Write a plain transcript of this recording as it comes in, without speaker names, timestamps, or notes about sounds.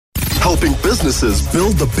helping businesses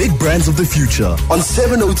build the big brands of the future on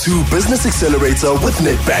 702 Business Accelerator with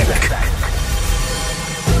Nedbank.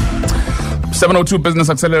 702 Business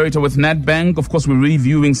Accelerator with Nedbank. Of course, we're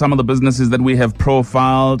reviewing some of the businesses that we have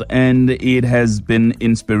profiled, and it has been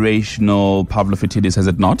inspirational. Pavlo Phitidis, has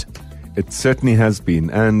it not? It certainly has been.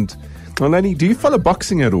 And Nolani, do you follow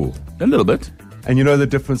boxing at all? A little bit. And you know the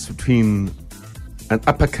difference between an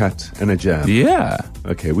uppercut and a jab? Yeah.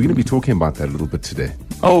 Okay, we're going to be talking about that a little bit today.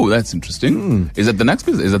 Oh, that's interesting. Is it the next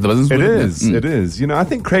business? Is it the business? It is. You know, I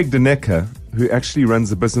think Craig Denecker, who actually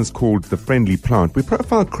runs a business called The Friendly Plant, we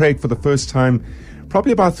profiled Craig for the first time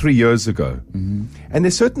probably about 3 years ago. And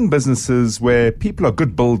there's certain businesses where people are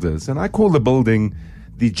good builders, and I call the building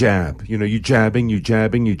the jab. You know, you're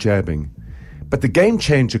jabbing. But the game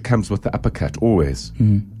changer comes with the uppercut, always.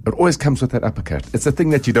 It always comes with that uppercut. It's a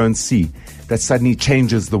thing that you don't see that suddenly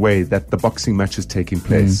changes the way that the boxing match is taking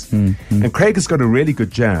place. And Craig has got a really good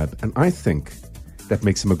jab, and I think that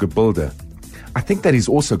makes him a good builder. I think that he's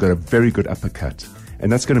also got a very good uppercut, and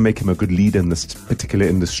that's going to make him a good leader in this particular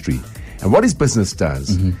industry. And what his business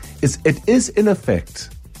does is it is, in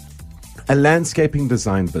effect, a landscaping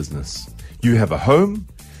design business. You have a home,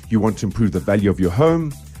 you want to improve the value of your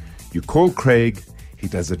home, you call Craig, he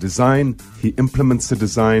does a design, he implements the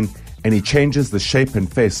design, and he changes the shape and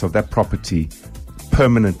face of that property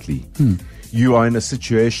permanently. You are in a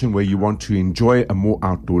situation where you want to enjoy a more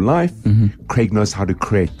outdoor life. Craig knows how to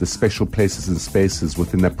create the special places and spaces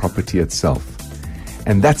within that property itself.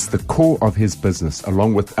 And that's the core of his business,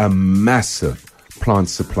 along with a massive plant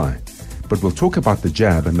supply. But we'll talk about the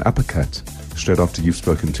jab and the uppercut straight after you've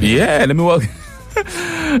spoken to him. Yeah, let me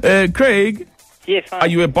welcome Craig. Yes, fine. Are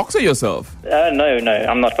you a boxer yourself? No,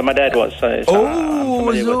 I'm not, but my dad was. So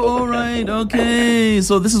all right, okay.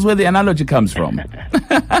 So this is where the analogy comes from.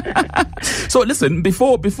 So listen,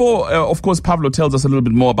 before of course, Pavlo tells us a little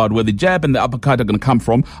bit more about where the jab and the uppercut are going to come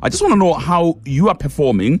from, I just want to know how you are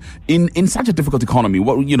performing in such a difficult economy.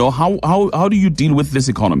 What, you know, how do you deal with this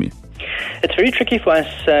economy? It's very tricky for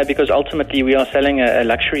us because ultimately we are selling a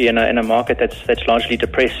luxury in a market that's largely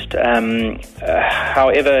depressed.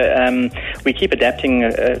 However, we keep adapting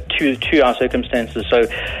to our circumstances. So,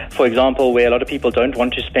 for example, where a lot of people don't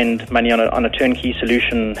want to spend money on a turnkey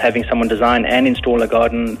solution, having someone design and install a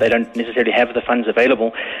garden, they don't necessarily have the funds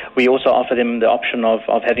available. We also offer them the option of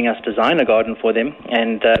having us design a garden for them,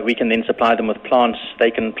 and we can then supply them with plants.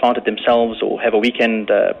 They can plant it themselves or have a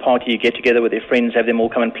weekend party, get together with their friends, have them all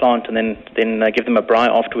come and plant, and then give them a braai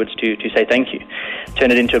afterwards to say thank you,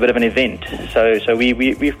 turn it into a bit of an event. So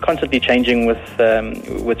we're constantly changing with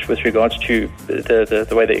regards to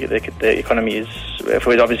the way the economy is.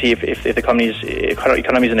 Obviously, if the economy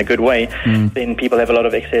is in a good way, then people have a lot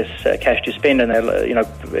of excess cash to spend, and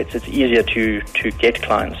it's easier to get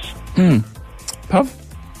clients. Pav?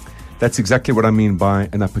 That's exactly what I mean by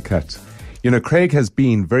an uppercut. You know, Craig has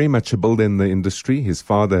been very much a builder in the industry, his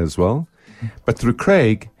father as well. But through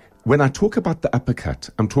Craig, when I talk about the uppercut,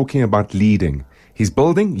 I'm talking about leading. He's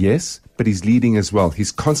building, yes, but he's leading as well.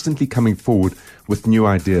 He's constantly coming forward with new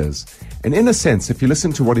ideas. And in a sense, if you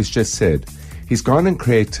listen to what he's just said, he's gone and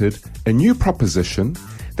created a new proposition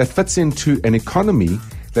that fits into an economy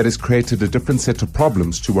that has created a different set of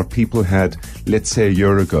problems to what people had, let's say, a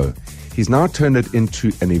year ago. He's now turned it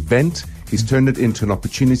into an event. He's turned it into an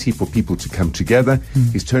opportunity for people to come together.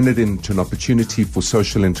 He's turned it into an opportunity for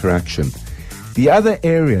social interaction. The other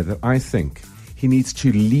area that I think he needs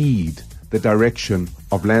to lead the direction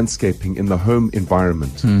of landscaping in the home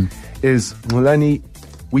environment is, Mulani,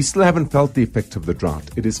 we still haven't felt the effect of the drought.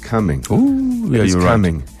 It is coming. Ooh, yeah, it is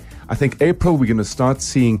coming. Right. I think April we're going to start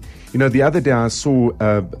seeing, you know, the other day I saw,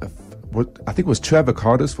 what I think it was 2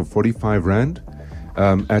 avocados for 45 Rand.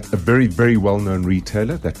 At a very, very well-known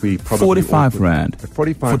retailer that we probably 45 Rand. At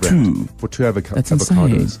 45 for Rand. two. For 2 That's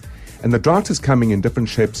avocados. Insane. And the drought is coming in different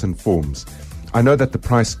shapes and forms. I know that the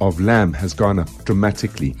price of lamb has gone up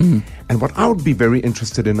dramatically. And what I would be very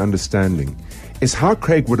interested in understanding is how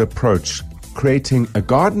Craig would approach creating a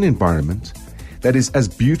garden environment that is as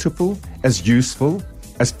beautiful, as useful,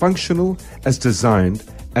 as functional, as designed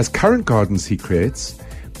as current gardens he creates,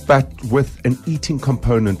 but with an eating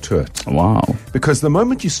component to it. Wow. Because the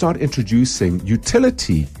moment you start introducing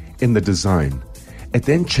utility in the design, it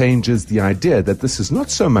then changes the idea that this is not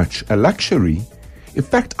so much a luxury. In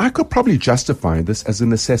fact, I could probably justify this as a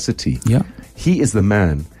necessity. Yeah. He is the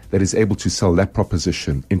man that is able to sell that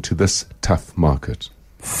proposition into this tough market.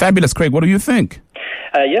 Fabulous, Craig. What do you think?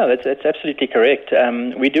 Yeah, that's absolutely correct.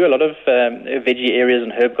 We do a lot of veggie areas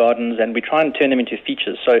and herb gardens, and we try and turn them into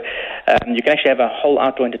features. So you can actually have a whole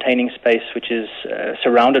outdoor entertaining space which is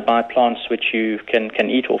surrounded by plants which you can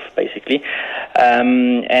eat off, basically.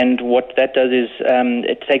 And what that does is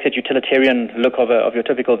it takes that utilitarian look of your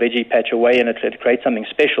typical veggie patch away, and it creates something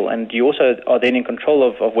special. And you also are then in control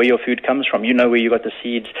of where your food comes from. You know where you got the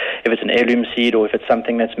seeds, if it's an heirloom seed or if it's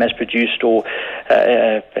something that's mass-produced or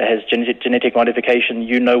has genetic modification.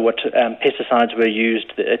 You know what pesticides were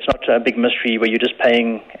used. It's not a big mystery where you're just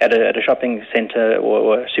paying at a shopping centre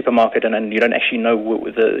or a supermarket and you don't actually know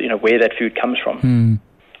where that food comes from.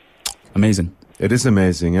 Amazing. It is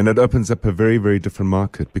amazing, and it opens up a very, very different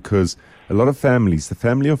market because a lot of families, the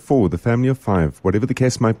family of 4, the family of 5, whatever the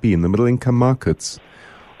case might be in the middle-income markets,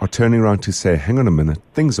 are turning around to say, hang on a minute,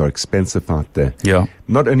 things are expensive out there. Yeah.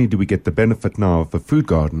 Not only do we get the benefit now of a food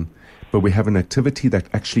garden, but we have an activity that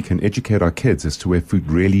actually can educate our kids as to where food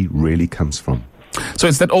really, really comes from. So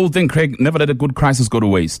it's that old thing, Craig, never let a good crisis go to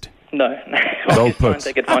waste. No. Well put.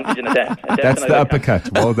 Take advantage and adapt. That's the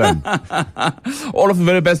uppercut. Well done. All of the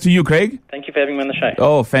very best to you, Craig. Thank you for having me on the show.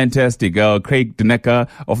 Oh, fantastic. Craig Deneker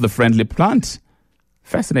of The Friendly Plant.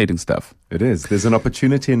 Fascinating stuff. It is. There's an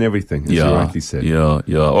opportunity in everything, as you rightly said. Yeah.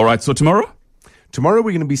 All right, so tomorrow? Tomorrow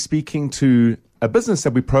we're going to be speaking to a business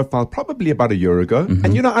that we profiled probably about a year ago.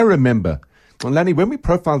 And I remember, Lani, when we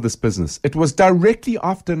profiled this business, it was directly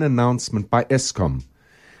after an announcement by Eskom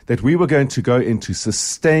that we were going to go into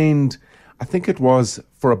sustained, I think it was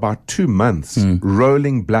for about 2 months,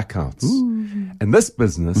 rolling blackouts. Ooh. And this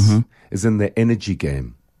business is in the energy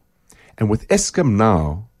game. And with Eskom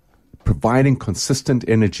now providing consistent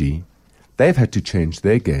energy, they've had to change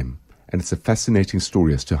their game. And it's a fascinating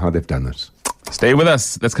story as to how they've done it. Stay with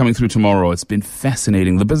us. That's coming through tomorrow. It's been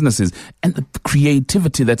fascinating. The businesses and the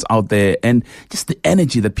creativity that's out there and just the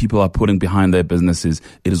energy that people are putting behind their businesses.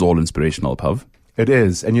 It is all inspirational, Pav. It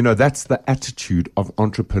is. And that's the attitude of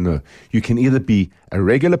entrepreneur. You can either be a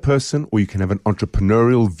regular person or you can have an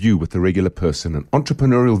entrepreneurial view with a regular person. An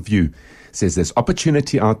entrepreneurial view says there's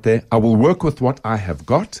opportunity out there. I will work with what I have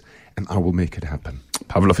got and I will make it happen.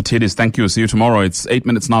 Pavlo Phitidis, thank you. See you tomorrow. It's 8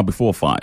 minutes now before 5.